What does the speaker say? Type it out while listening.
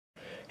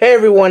Hey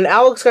everyone,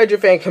 Alex Gojira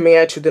fan coming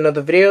at you with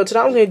another video.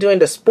 Today I'm going to be doing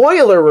the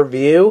spoiler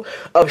review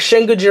of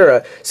Shin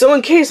Gojira. So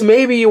in case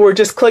maybe you were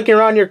just clicking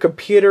around your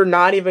computer,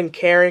 not even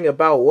caring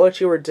about what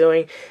you were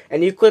doing,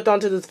 and you clicked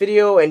onto this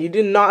video and you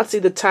did not see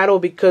the title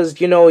because,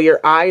 you know,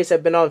 your eyes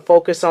have been on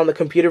focus on the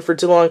computer for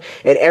too long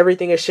and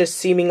everything is just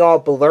seeming all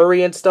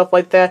blurry and stuff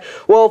like that.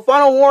 Well,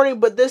 final warning,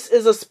 but this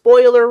is a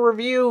spoiler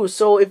review.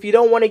 So if you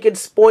don't want to get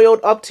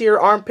spoiled up to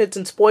your armpits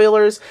in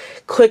spoilers,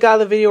 click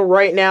out of the video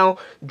right now,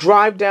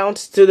 drive down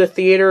to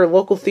the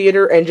local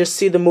theater, and just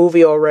see the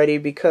movie already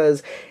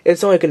because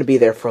it's only going to be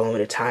there for a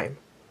limited time.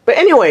 But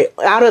anyway,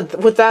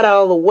 with that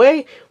out of the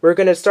way, we're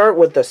going to start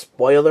with the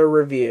spoiler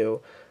review.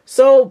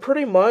 So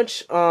pretty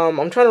much,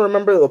 I'm trying to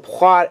remember the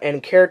plot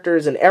and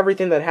characters and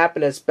everything that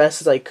happened as best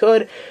as I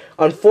could.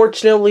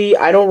 Unfortunately,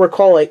 I don't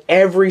recall like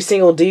every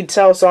single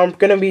detail, so I'm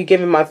going to be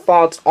giving my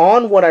thoughts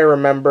on what I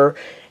remember.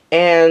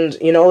 And,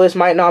 you know, this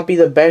might not be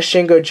the best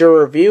Shin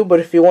Gojira review, but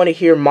if you want to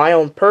hear my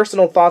own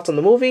personal thoughts on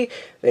the movie,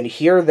 then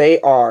here they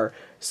are.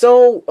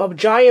 So, a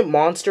giant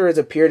monster has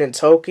appeared in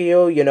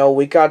Tokyo. You know,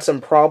 we got some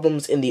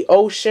problems in the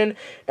ocean,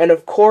 and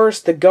of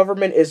course, the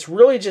government is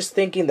really just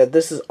thinking that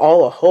this is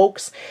all a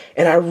hoax,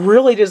 and I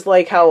really just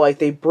like how, like,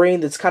 they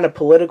bring this kind of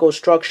political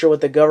structure with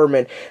the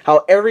government,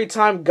 how every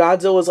time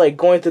Godzilla is, like,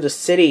 going through the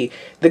city,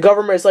 the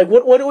government is like,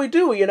 what do we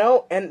do, you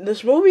know? And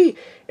this movie,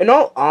 in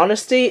all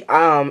honesty,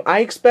 I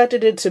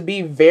expected it to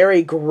be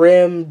very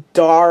grim,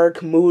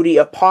 dark, moody,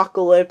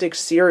 apocalyptic,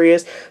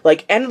 serious,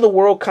 like, end of the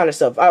world kind of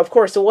stuff. Of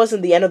course, it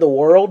wasn't the end of the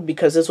world,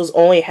 because this was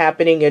only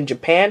happening in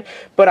Japan,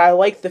 but I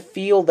like the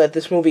feel that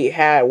this movie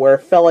had, where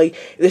it felt like,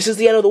 this is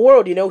the end of the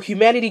world, you know,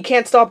 humanity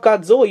can't stop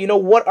Godzilla, you know,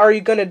 what are you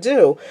gonna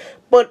do?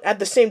 But at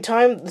the same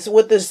time,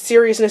 with the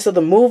seriousness of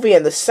the movie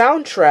and the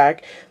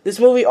soundtrack, this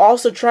movie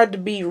also tried to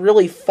be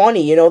really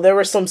funny, you know, there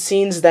were some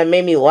scenes that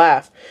made me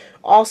laugh.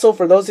 Also,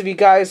 for those of you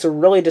guys who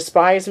really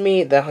despise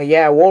me,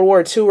 World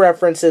War II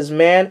references,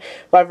 man.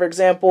 Like, for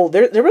example,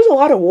 there was a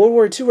lot of World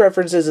War II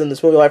references in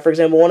this movie. Like, for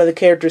example, one of the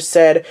characters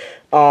said,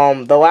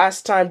 the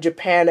last time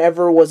Japan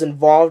ever was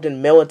involved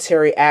in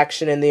military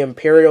action in the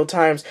imperial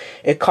times,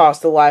 it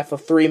cost the life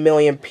of 3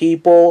 million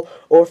people.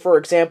 Or, for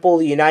example,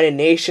 the United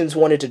Nations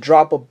wanted to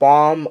drop a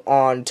bomb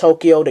on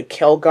Tokyo to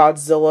kill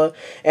Godzilla,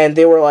 and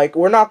they were like,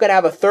 we're not going to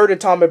have a third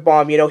atomic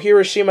bomb, you know,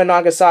 Hiroshima and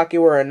Nagasaki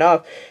were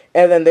enough.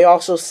 And then they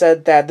also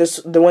said that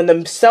when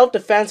the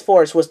self-defense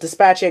force was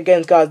dispatching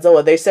against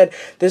Godzilla, they said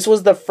this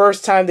was the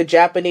first time the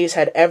Japanese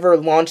had ever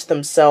launched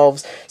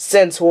themselves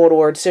since World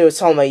War II.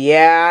 So I'm like,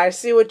 yeah, I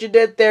see what you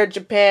did there,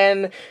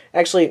 Japan.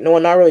 Actually, no,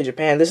 not really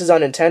Japan. This is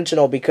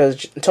unintentional because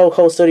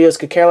Toho Studios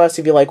could care less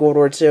if you like World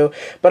War II.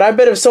 But I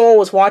bet if someone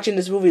was watching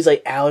this movie, he's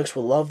like, Alex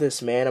would love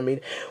this, man. I mean,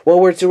 World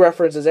War II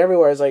references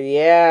everywhere. It's like,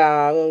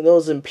 yeah,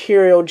 those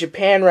Imperial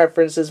Japan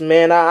references,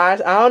 man. I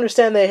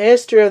understand the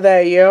history of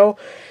that, yo.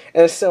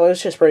 And so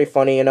it's just pretty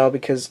funny, you know,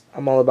 because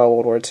I'm all about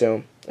World War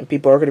II. And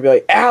people are going to be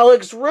like,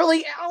 Alex,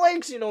 really,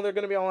 Alex? You know, they're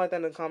going to be all like that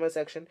in the comment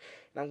section.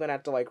 And I'm going to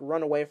have to, like,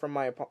 run away from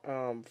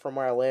from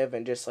where I live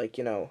and just, like,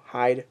 you know,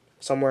 hide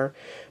somewhere.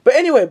 But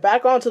anyway,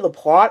 back onto the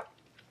plot.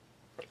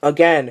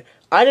 Again,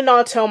 I did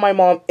not tell my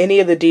mom any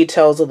of the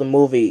details of the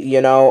movie, you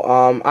know,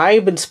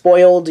 I've been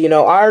spoiled, you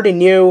know, I already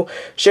knew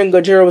Shin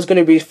Gojira was going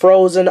to be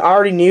frozen, I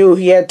already knew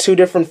he had two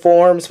different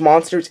forms,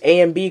 monsters A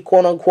and B,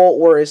 quote-unquote,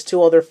 were his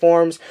two other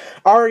forms,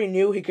 I already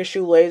knew he could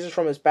shoot lasers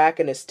from his back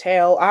and his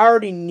tail, I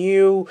already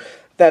knew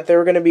that they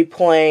were going to be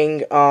playing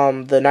the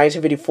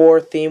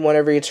 1954 theme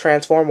whenever he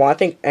transformed. Well, I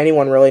think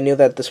anyone really knew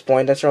that at this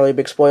point, that's not really a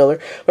big spoiler,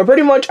 but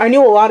pretty much I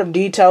knew a lot of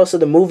details of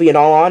the movie in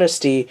all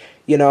honesty,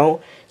 you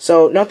know.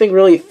 So nothing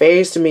really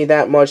fazed me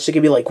that much to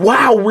be like,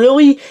 wow,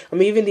 really? I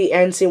mean, even the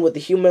end scene with the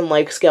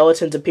human-like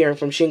skeletons appearing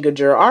from Shin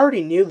Gojira, I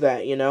already knew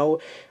that, you know.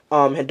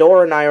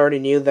 Hedora and I already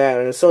knew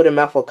that, and so did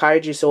Methyl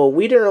Kaiji, so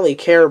we didn't really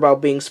care about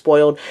being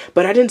spoiled,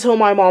 but I didn't tell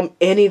my mom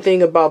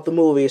anything about the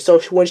movie, so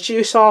when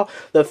she saw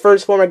the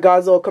first form of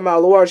Godzilla come out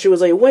of the water, she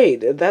was like,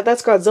 wait,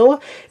 that's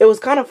Godzilla? It was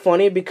kind of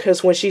funny,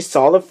 because when she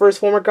saw the first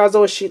form of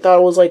Godzilla, she thought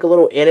it was like a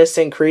little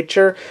innocent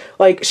creature,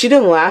 like, she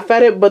didn't laugh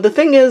at it, but the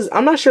thing is,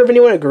 I'm not sure if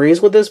anyone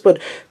agrees with this,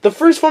 but the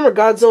first form of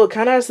Godzilla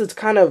kind of has this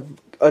kind of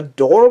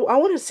adorable, I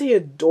want to say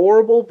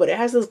adorable, but it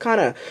has this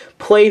kind of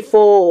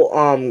playful,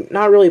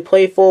 not really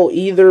playful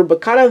either,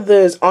 but kind of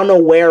this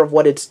unaware of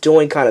what it's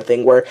doing kind of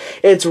thing, where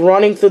it's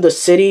running through the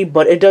city,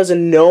 but it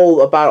doesn't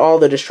know about all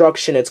the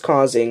destruction it's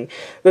causing.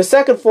 The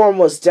second form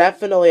was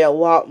definitely a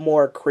lot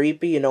more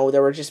creepy, you know,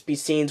 there would just be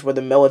scenes where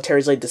the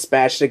military's like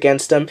dispatched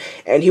against him,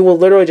 and he will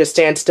literally just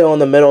stand still in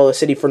the middle of the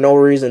city for no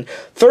reason.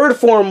 Third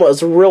form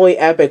was really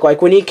epic,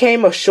 like when he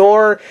came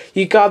ashore,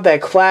 you got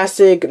that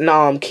classic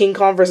King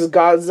Kong vs.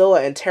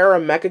 Godzilla and Terra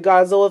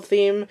Mechagodzilla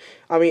theme.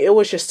 I mean, it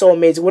was just so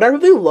amazing. What I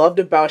really loved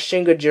about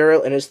Shin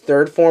Gojira in his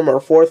third form or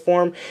fourth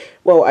form,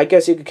 well, I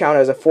guess you could count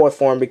it as a fourth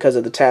form because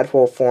of the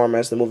tadpole form,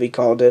 as the movie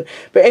called it.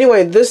 But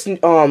anyway,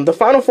 the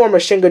final form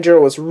of Shin Gojira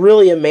was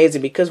really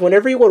amazing because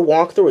whenever he would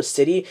walk through a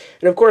city,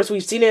 and of course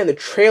we've seen it in the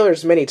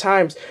trailers many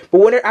times,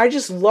 but I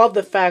just love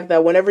the fact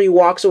that whenever he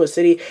walks through a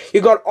city,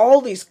 you got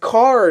all these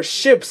cars,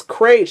 ships,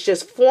 crates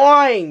just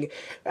flying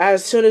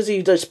as soon as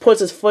he just puts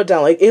his foot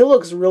down. Like, it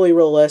looks really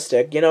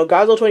realistic. You know,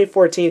 Godzilla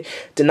 2014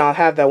 did not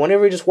have that.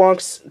 Whenever he just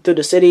walks through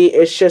the city,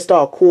 it's just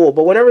all cool.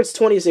 But whenever it's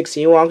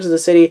 2016, he walks through the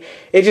city,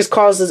 it just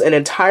causes an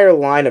entire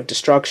line of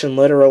destruction,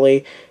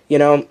 literally, you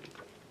know.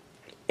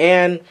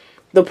 And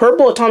the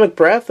purple atomic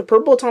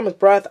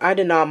breath, I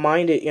did not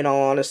mind it, in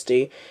all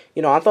honesty.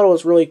 You know, I thought it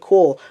was really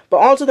cool. But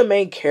on to the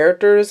main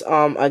characters,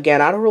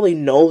 again, I don't really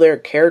know their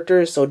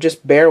characters, so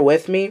just bear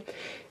with me.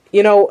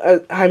 You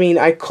know, I mean,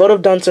 I could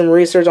have done some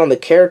research on the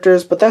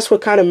characters, but that's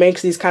what kind of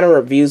makes these kind of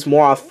reviews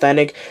more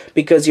authentic,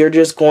 because you're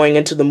just going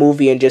into the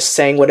movie and just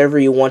saying whatever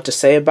you want to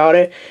say about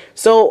it.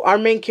 So, our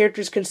main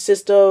characters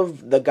consist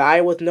of the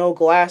guy with no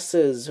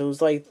glasses,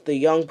 who's like the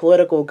young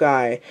political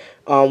guy.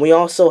 We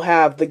also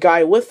have the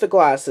guy with the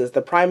glasses,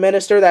 the Prime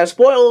Minister, that,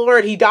 spoiler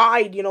alert, he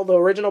died. You know, the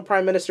original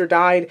Prime Minister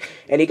died,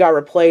 and he got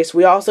replaced.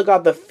 We also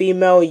got the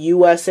female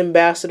U.S.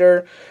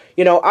 ambassador.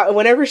 You know,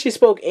 whenever she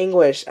spoke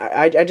English,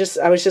 I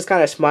was just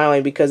kind of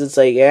smiling, because it's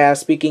like, yeah,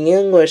 speaking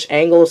English,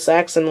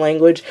 Anglo-Saxon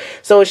language.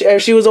 So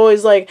she was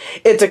always like,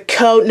 it's a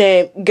code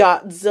name,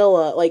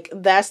 Godzilla. Like,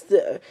 that's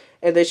the...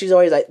 And then she's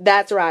always like,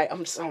 that's right.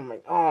 I'm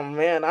like, oh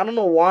man, I don't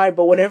know why,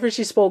 but whenever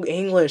she spoke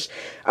English,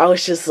 I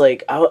was just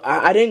like,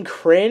 I didn't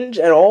cringe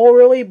at all,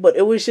 really, but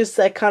it was just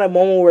that kind of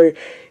moment where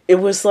it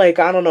was like,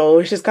 I don't know, it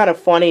was just kind of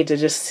funny to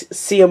just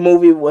see a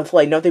movie with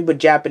like nothing but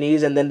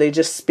Japanese, and then they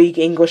just speak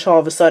English all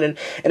of a sudden,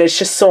 and it's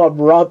just so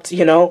abrupt,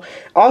 you know.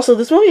 Also,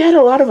 this movie had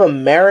a lot of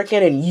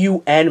American and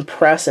UN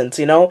presence,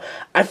 you know.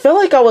 I felt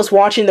like I was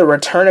watching The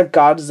Return of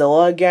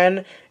Godzilla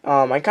again.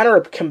 I kind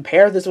of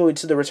compare this movie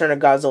to The Return of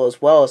Godzilla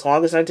as well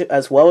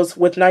as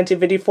with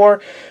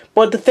 1954.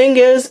 But the thing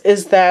is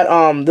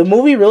that the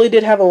movie really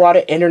did have a lot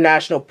of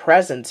international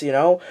presence, you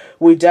know.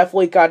 We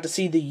definitely got to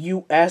see the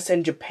US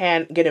and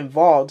Japan get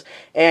involved.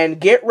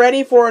 And get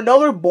ready for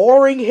another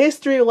boring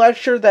history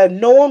lecture that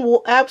no one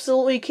will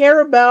absolutely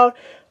care about.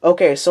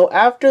 Okay, so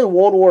after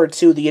World War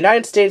II, the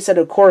United States had,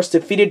 of course,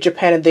 defeated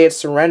Japan and they had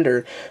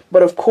surrendered.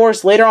 But, of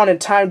course, later on in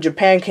time,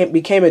 Japan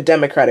became a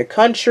democratic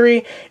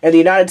country, and the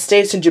United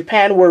States and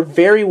Japan were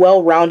very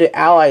well-rounded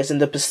allies in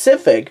the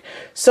Pacific.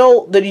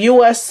 So, the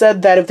U.S.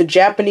 said that if the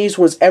Japanese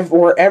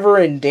were ever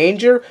in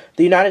danger,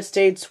 the United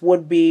States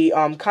would be,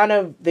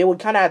 they would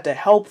kind of have to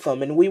help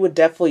them, and we would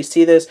definitely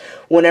see this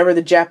whenever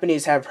the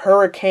Japanese have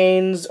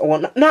hurricanes,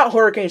 or not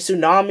hurricanes,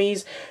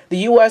 tsunamis. The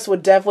U.S.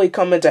 would definitely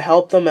come in to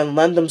help them and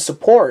lend them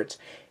support.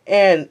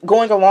 And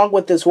going along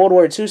with this World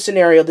War II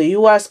scenario, the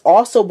U.S.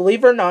 also,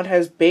 believe it or not,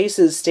 has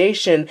bases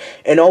stationed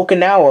in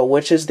Okinawa,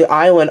 which is the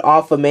island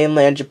off of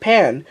mainland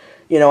Japan,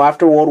 you know,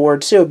 after World War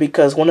II,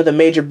 because one of the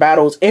major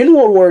battles in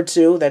World War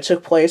II that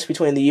took place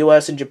between the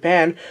U.S. and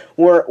Japan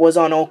was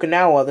on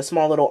Okinawa, the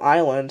small little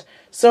island.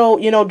 So,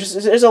 you know,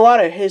 just there's a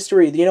lot of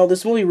history. You know,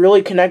 this movie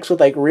really connects with,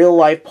 like,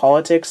 real-life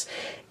politics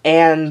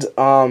and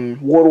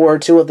World War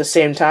II at the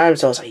same time,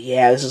 so I was like,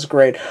 yeah, this is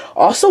great.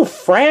 Also,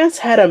 France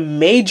had a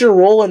major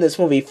role in this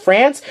movie.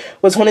 France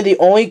was one of the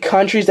only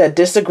countries that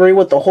disagree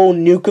with the whole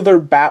nuclear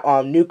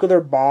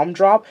bomb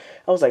drop.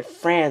 I was like,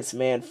 France,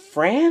 man,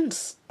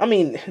 France? I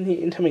mean,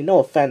 no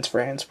offense,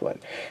 France, but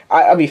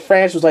I mean,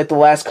 France was like the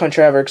last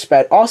country I ever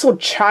expect. Also,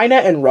 China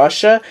and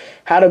Russia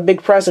had a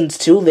big presence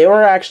too. They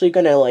were actually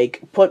gonna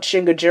like put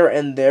Shin Gojira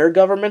in their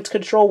government's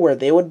control, where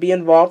they would be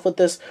involved with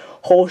this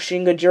whole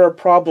Shin Gojira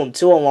problem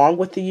too, along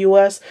with the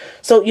U.S.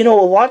 So, you know,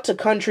 lots of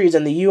countries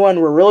and the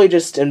UN were really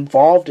just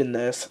involved in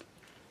this.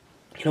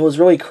 You know, it was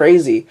really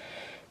crazy.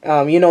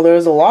 You know, there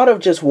was a lot of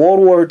just World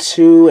War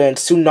II and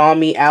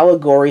tsunami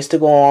allegories to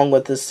go along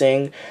with this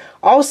thing.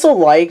 I also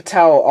liked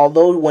how,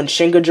 although when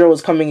Shin Gojira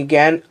was coming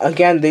again,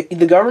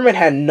 the government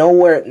had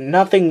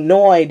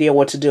no idea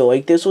what to do.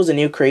 Like, this was a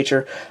new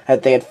creature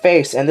that they had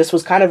faced, and this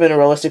was kind of in a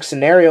realistic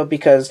scenario,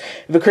 because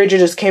if a creature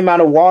just came out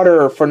of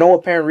water for no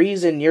apparent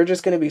reason, you're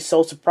just going to be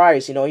so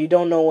surprised, you know, you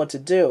don't know what to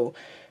do.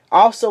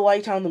 I also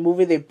liked how in the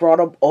movie they brought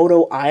up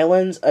Odo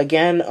Islands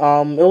again. It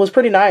was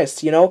pretty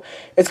nice, you know.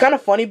 It's kind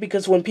of funny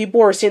because when people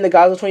were seeing the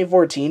Godzilla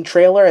 2014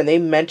 trailer and they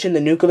mentioned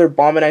the nuclear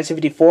bomb in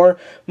 1954,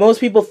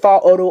 most people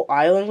thought Odo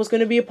Island was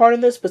going to be a part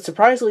of this, but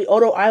surprisingly,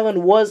 Odo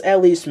Island was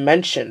at least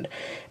mentioned.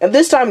 And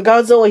this time,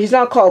 Godzilla, he's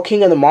not called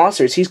King of the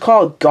Monsters, he's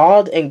called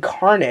God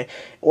Incarnate,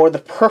 or the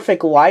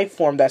perfect life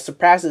form that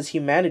surpasses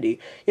humanity.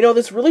 You know,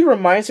 this really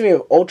reminds me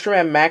of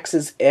Ultraman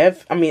Max's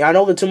If. I mean, I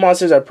know the two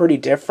monsters are pretty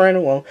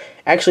different. Well,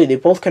 actually, they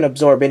both can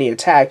absorb any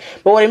attack.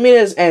 But what I mean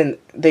is, and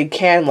they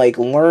can, like,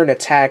 learn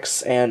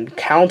attacks and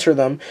counter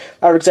them.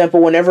 For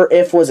example, whenever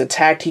If was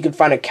attacked, he could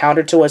find a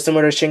counter to it,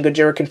 similar to Shin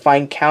Gojira can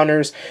find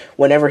counters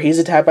whenever he's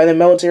attacked by the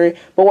military.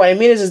 But what I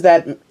mean is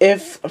that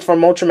If from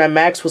Ultraman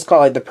Max was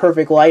called, like, the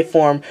perfect life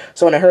form.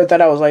 So when I heard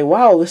that, I was like,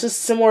 wow, this is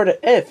similar to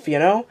If, you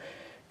know?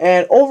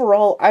 And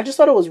overall, I just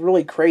thought it was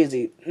really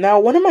crazy. Now,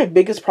 one of my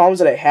biggest problems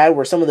that I had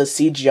were some of the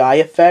CGI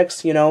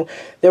effects, you know.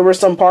 There were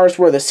some parts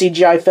where the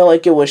CGI felt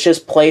like it was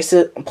just placed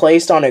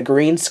on a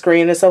green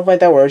screen and stuff like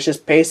that, where it's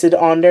just pasted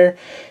on there.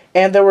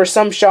 And there were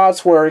some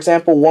shots, for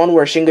example, one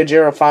where Shin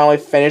Gojira finally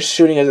finished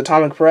shooting his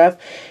atomic breath,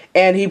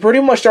 and he pretty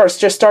much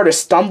just started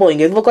stumbling.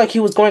 It looked like he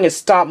was going in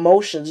stop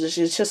motion.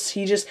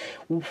 He just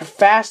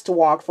fast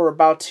walked for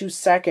about 2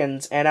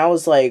 seconds, and I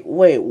was like,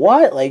 wait,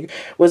 what? Like,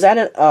 was that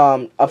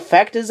an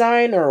effect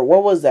design, or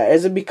what was that?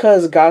 Is it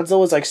because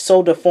Godzilla is like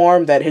so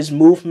deformed that his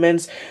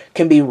movements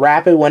can be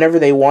rapid whenever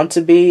they want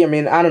to be? I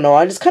mean, I don't know.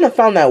 I just kind of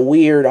found that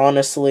weird,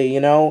 honestly, you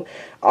know?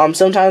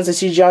 Sometimes the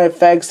CGI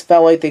effects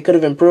felt like they could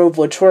have improved,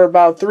 which were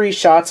about 3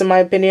 shots in my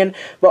opinion,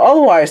 but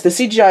otherwise, the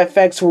CGI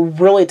effects were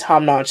really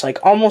top-notch, like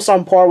almost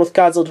on par with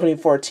Godzilla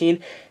 2014,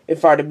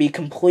 if I were to be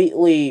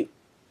completely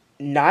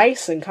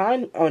nice and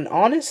kind and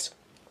honest.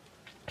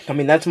 I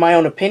mean, that's my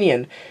own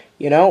opinion,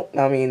 you know?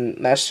 I mean,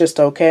 that's just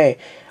okay.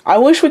 I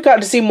wish we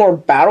got to see more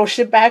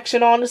battleship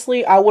action,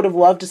 honestly. I would have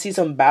loved to see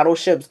some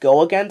battleships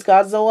go against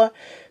Godzilla,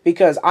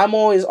 because I'm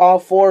always all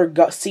for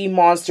sea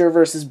monster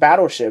versus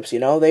battleships, you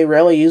know? They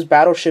rarely use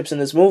battleships in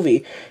this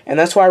movie, and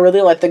that's why I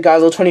really like the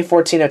Godzilla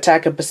 2014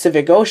 Attack of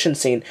Pacific Ocean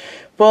scene.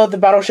 But the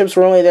battleships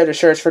were only there to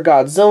search for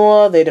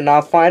Godzilla, they did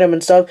not find him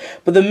and stuff,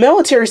 but the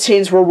military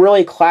scenes were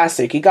really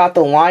classic. You got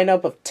the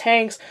lineup of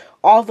tanks,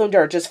 all of them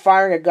are just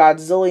firing at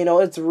Godzilla, you know,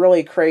 it's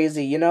really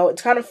crazy, you know?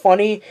 It's kind of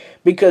funny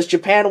because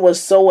Japan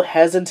was so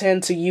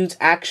hesitant to use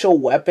actual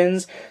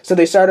weapons, so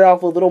they started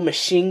off with little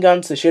machine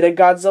guns to shoot at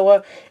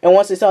Godzilla, and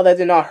once they saw that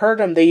did not hurt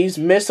him, they used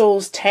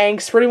missiles,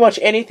 tanks, pretty much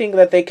anything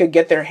that they could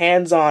get their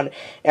hands on,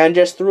 and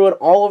just threw it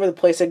all over the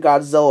place at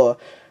Godzilla.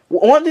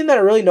 One thing that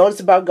I really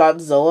noticed about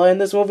Godzilla in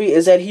this movie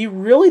is that he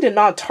really did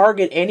not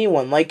target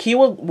anyone. Like, he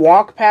would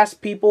walk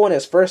past people in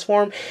his first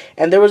form,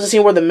 and there was a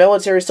scene where the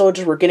military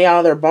soldiers were getting out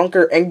of their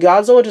bunker, and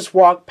Godzilla just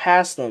walked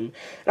past them.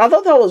 And I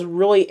thought that was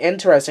really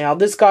interesting, how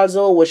this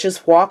Godzilla was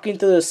just walking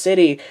through the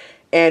city,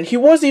 and he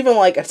wasn't even,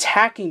 like,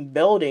 attacking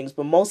buildings,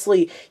 but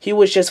mostly he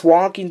was just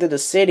walking through the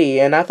city,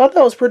 and I thought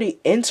that was pretty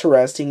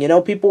interesting, you know?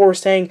 People were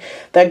saying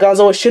that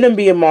Godzilla shouldn't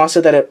be a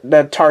monster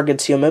that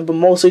targets human, but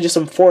mostly just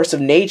some force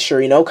of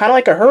nature, you know? Kind of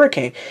like a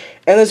hurricane.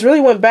 And this really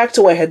went back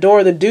to what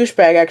Hedora the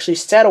douchebag actually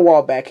said a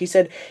while back. He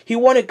said he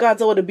wanted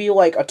Godzilla to be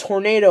like a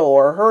tornado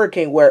or a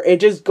hurricane where it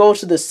just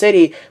goes to the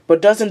city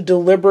but doesn't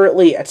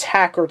deliberately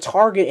attack or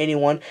target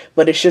anyone,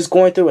 but it's just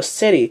going through a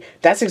city.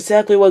 That's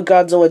exactly what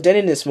Godzilla did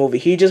in this movie.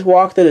 He just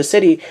walked through the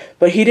city,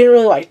 but he didn't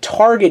really like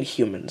target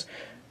humans.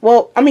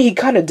 Well, I mean, he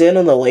kind of did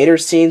in the later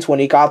scenes when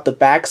he got the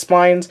back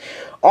spines.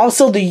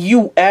 Also, the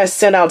U.S.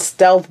 sent out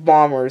stealth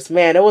bombers.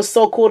 Man, it was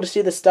so cool to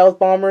see the stealth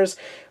bombers.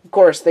 Of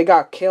course, they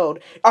got killed.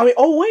 I mean,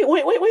 oh,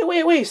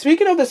 wait.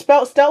 Speaking of the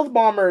stealth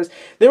bombers,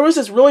 there was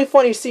this really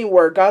funny scene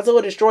where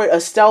Godzilla destroyed a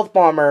stealth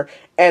bomber,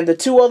 and the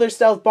 2 other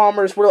stealth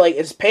bombers were like,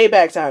 it's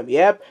payback time.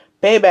 Yep,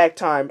 payback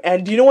time.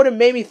 And do you know what it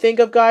made me think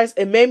of, guys?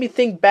 It made me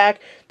think back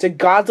to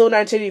Godzilla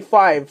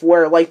 1985,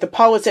 where, like, the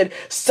pilot said,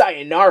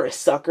 sayonara,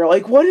 sucker.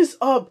 Like, what is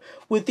up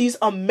with these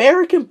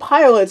American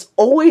pilots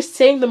always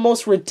saying the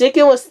most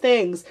ridiculous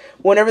things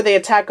whenever they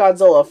attack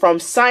Godzilla? From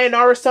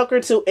sayonara, sucker,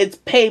 to it's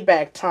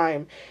payback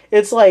time.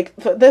 It's like,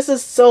 this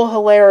is so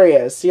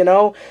hilarious, you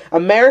know?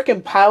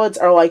 American pilots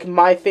are, like,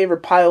 my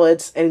favorite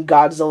pilots in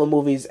Godzilla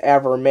movies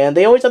ever, man.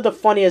 They always have the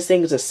funniest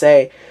things to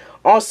say.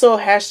 Also,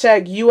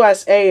 hashtag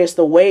USA is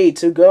the way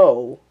to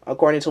go,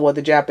 according to what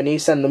the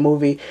Japanese said in the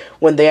movie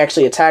when they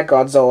actually attack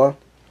Godzilla.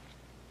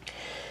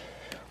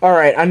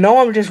 Alright, I know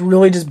I'm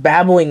really just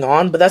babbling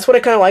on, but that's what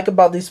I kind of like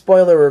about these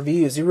spoiler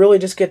reviews. You really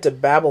just get to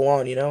babble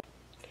on, you know?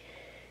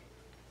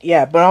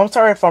 Yeah, but I'm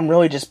sorry if I'm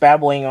really just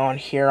babbling on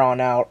here on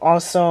out.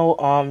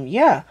 Also,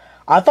 yeah,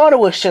 I thought it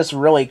was just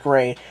really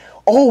great.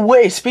 Oh,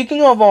 wait,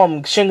 speaking of,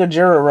 Shin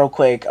Gojira real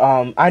quick,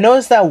 I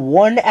noticed that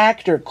one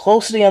actor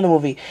close to the end of the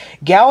movie,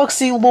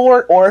 Galaxy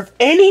Lord, or if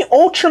any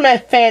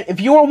Ultraman fan, if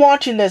you are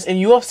watching this and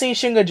you have seen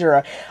Shin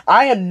Gojira,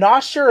 I am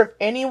not sure if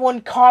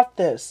anyone caught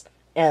this,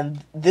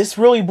 and this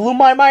really blew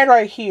my mind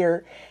right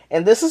here,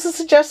 and this is a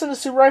suggestion to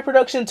Super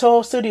Production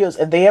Toho Studios,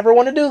 if they ever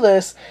want to do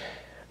this,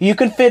 you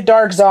can fit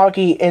Dark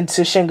Zagi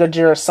into Shin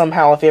Gojira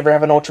somehow if you ever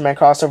have an Ultraman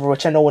crossover,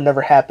 which I know would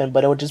never happen,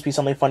 but it would just be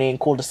something funny and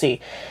cool to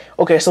see.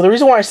 Okay, so the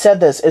reason why I said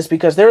this is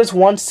because there is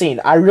one scene.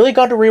 I really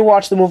got to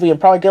rewatch the movie and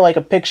probably get, like,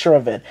 a picture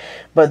of it.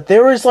 But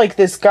there is, like,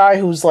 this guy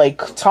who's,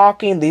 like,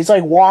 talking, he's,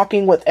 like,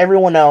 walking with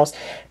everyone else,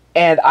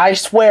 and I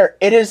swear,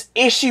 it is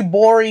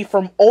Ishibori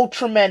from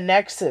Ultraman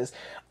Nexus.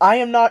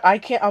 I'm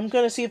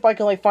gonna see if I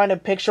can, like, find a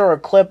picture or a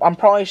clip. I'm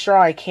probably sure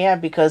I can't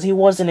because he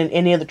wasn't in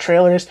any of the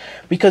trailers,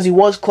 because he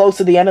was close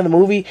to the end of the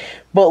movie.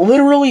 But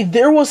literally,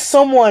 there was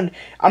someone,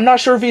 I'm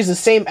not sure if he's the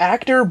same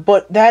actor,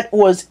 but that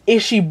was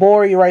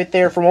Ishibori right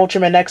there from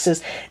Ultraman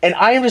Nexus. And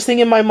I am just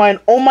thinking in my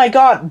mind, oh my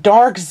god,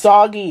 Dark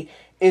Zagi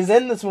is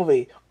in this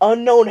movie.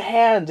 unknown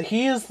hand.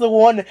 He is the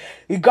one.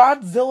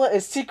 Godzilla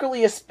is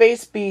secretly a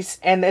space beast,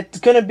 and it's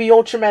gonna be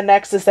Ultraman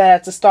Nexus that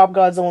has to stop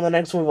Godzilla in the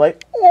next movie.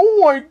 Like,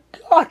 oh my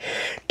god,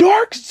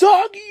 Dark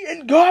Zagi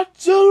and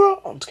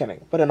Godzilla. I'm just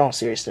kidding, but in all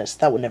seriousness,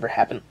 that would never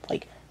happen.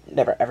 Like,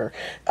 never ever.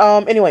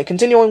 Anyway,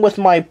 continuing with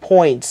my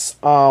points.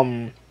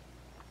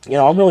 You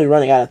know, I'm really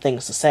running out of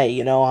things to say.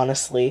 You know,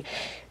 honestly.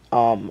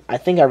 I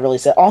think I really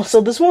said.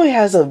 Also, this movie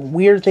has a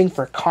weird thing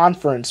for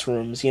conference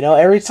rooms. You know,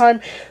 every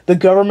time the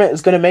government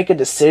is going to make a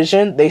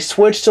decision, they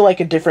switch to like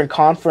a different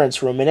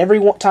conference room, and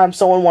every time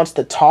someone wants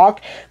to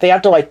talk, they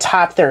have to like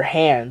tap their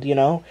hand. You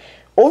know,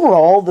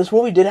 overall, this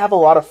movie did have a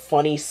lot of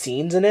funny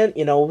scenes in it.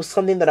 You know, it was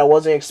something that I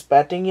wasn't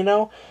expecting. You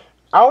know,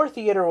 our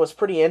theater was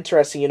pretty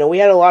interesting. You know, we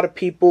had a lot of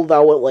people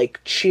that would like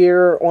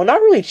cheer. Well,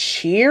 not really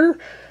cheer.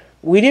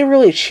 We didn't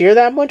really cheer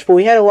that much, but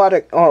we had a lot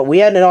of, we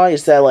had an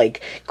audience that,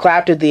 like,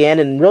 clapped at the end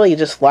and really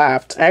just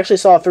laughed. I actually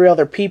saw 3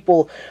 other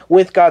people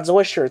with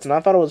Godzilla shirts, and I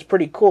thought it was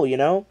pretty cool, you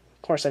know?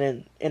 Of course, I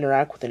didn't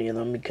interact with any of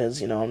them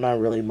because, you know, I'm not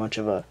really much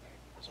of a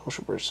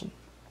social person.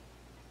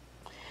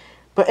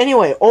 But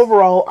anyway,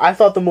 overall, I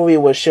thought the movie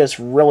was just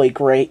really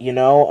great, you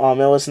know? It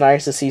was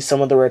nice to see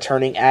some of the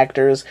returning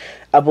actors.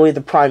 I believe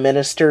the Prime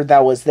Minister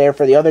that was there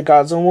for the other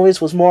Godzilla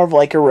movies was more of,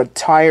 like, a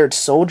retired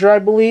soldier, I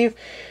believe.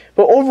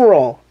 But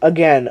overall,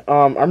 again,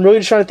 I'm really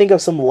just trying to think of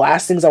some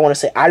last things I want to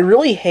say. I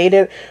really hate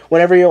it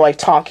whenever you're, like,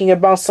 talking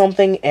about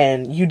something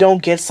and you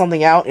don't get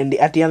something out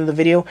at the end of the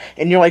video,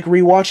 and you're, like,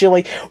 rewatching,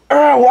 like,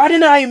 why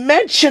didn't I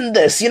mention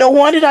this? You know,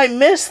 why did I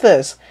miss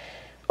this?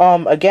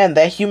 Again,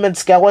 that human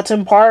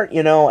skeleton part,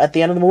 you know, at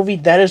the end of the movie,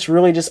 that is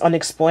really just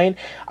unexplained.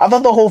 I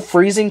thought the whole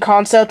freezing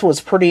concept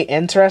was pretty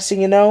interesting,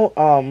 you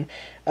know?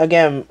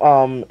 Again,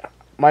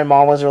 my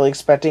mom was really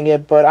expecting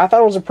it, but I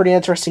thought it was a pretty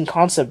interesting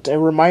concept. It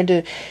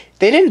reminded...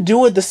 They didn't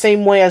do it the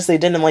same way as they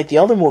did in, like, the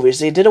other movies.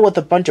 They did it with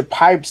a bunch of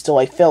pipes to,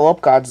 like, fill up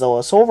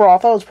Godzilla. So overall, I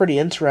thought it was pretty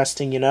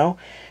interesting, you know?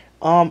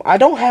 I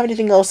don't have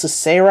anything else to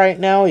say right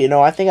now. You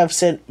know, I think I've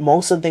said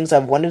most of the things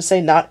I've wanted to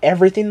say. Not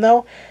everything,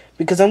 though.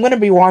 Because I'm going to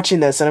be watching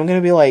this, and I'm going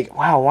to be like,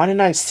 wow, why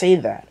didn't I say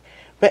that?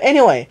 But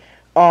anyway,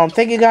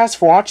 thank you guys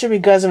for watching. If you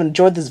guys have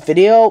enjoyed this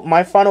video,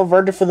 my final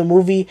verdict for the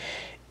movie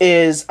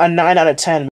is a 9 out of 10.